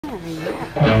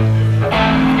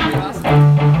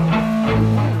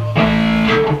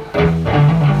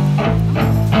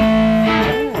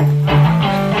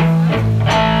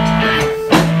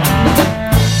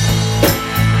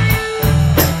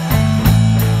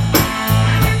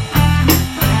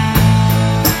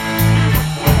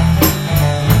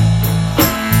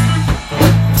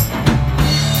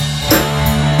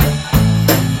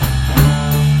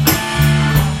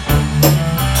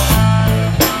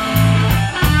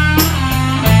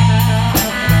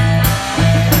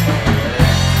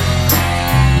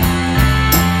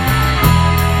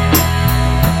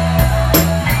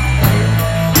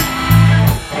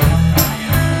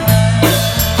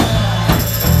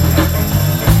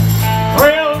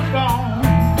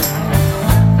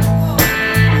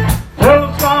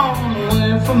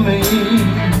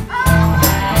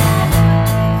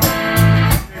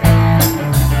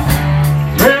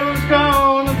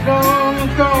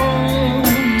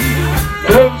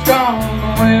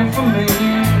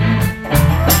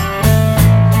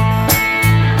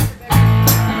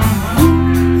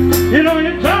You know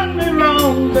you done me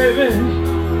wrong, baby,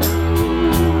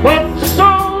 but so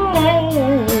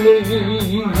lonely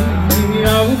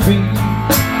I'll be.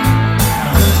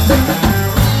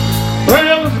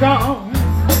 Well, it's gone,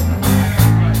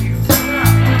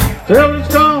 till it's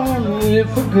gone away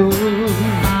for good.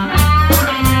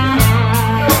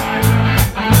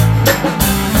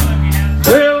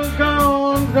 Till it's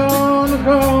gone, gone,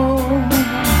 gone,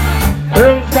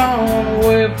 till it's gone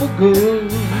away for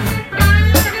good.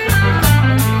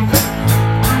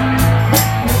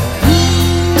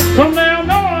 Someday I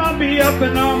know I'll be up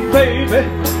and on, baby,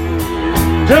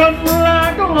 just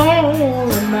like a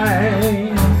lonely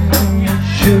man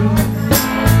should.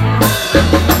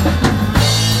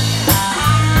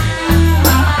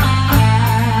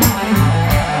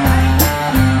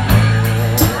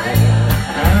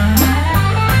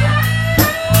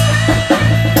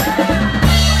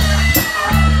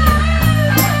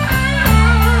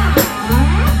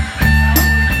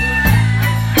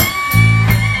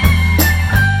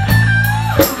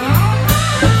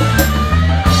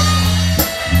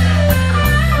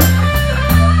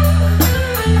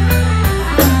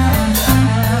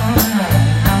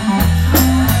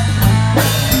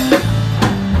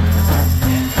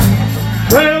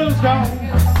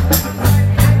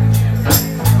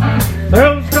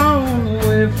 Well, it's gone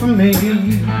away from me. It's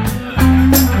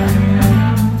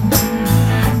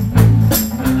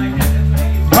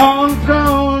gone,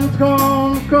 it's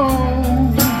gone, it's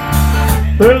gone.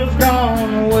 Well, it's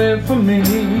gone away from me.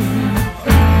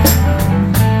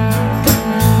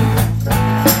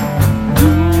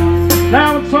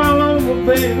 Now it's all over,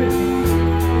 baby.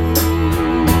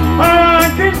 All I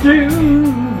can do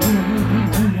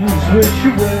wish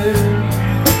you well.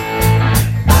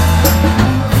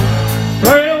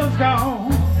 Well, it's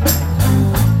gone,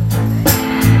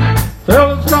 till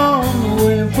it's gone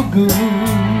away for good.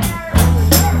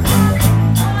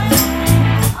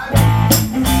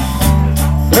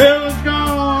 Well, it's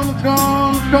gone, it's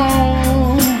gone, it's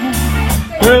gone,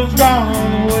 well, it's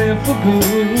gone away for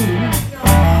good.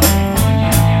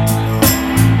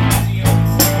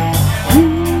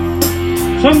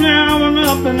 Somehow I'm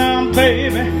up and I'm,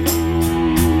 baby,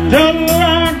 just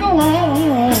like a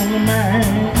lonely man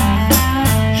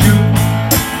should.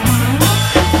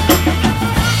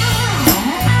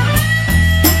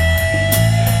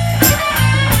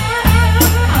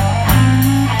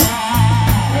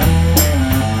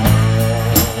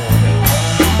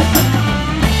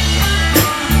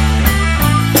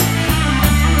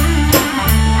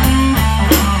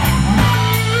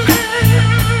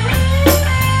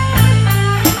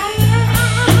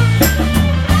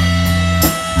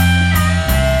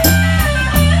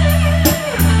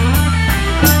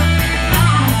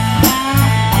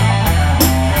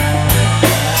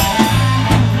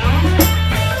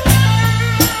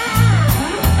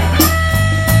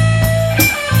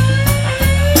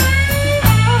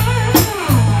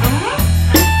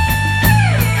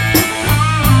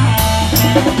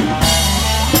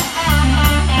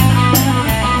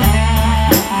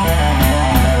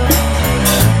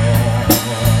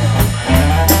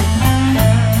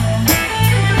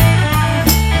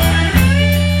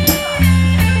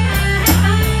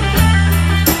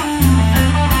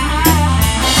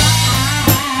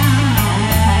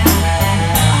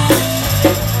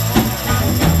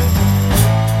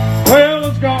 Well,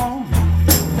 it's gone,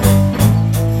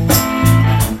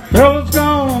 well, it's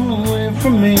gone away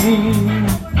from me.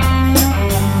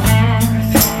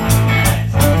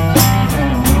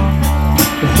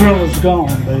 The thrill is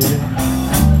gone, baby.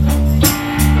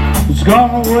 It's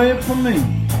gone away from me.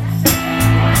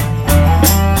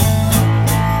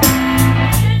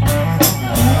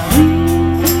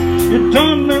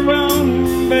 turn me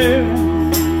around, baby.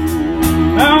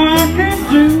 Now I can't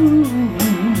do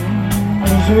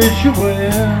is wish you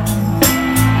well.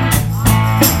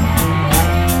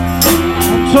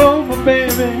 It's over,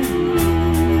 baby.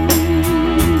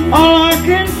 All I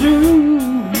can do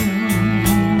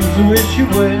is wish you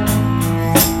well.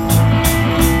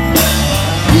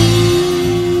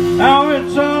 Now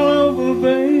it's all over,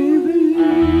 baby.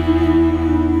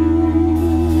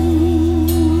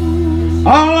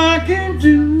 All I can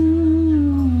do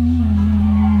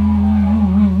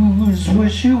is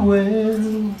wish you well.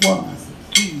 1,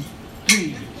 2,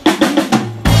 3.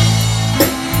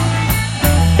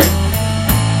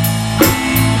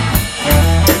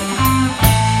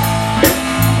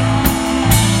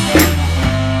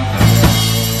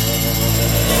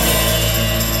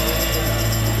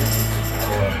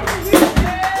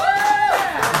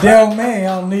 Del May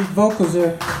on lead vocals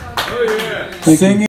there. Oh yeah. Singing.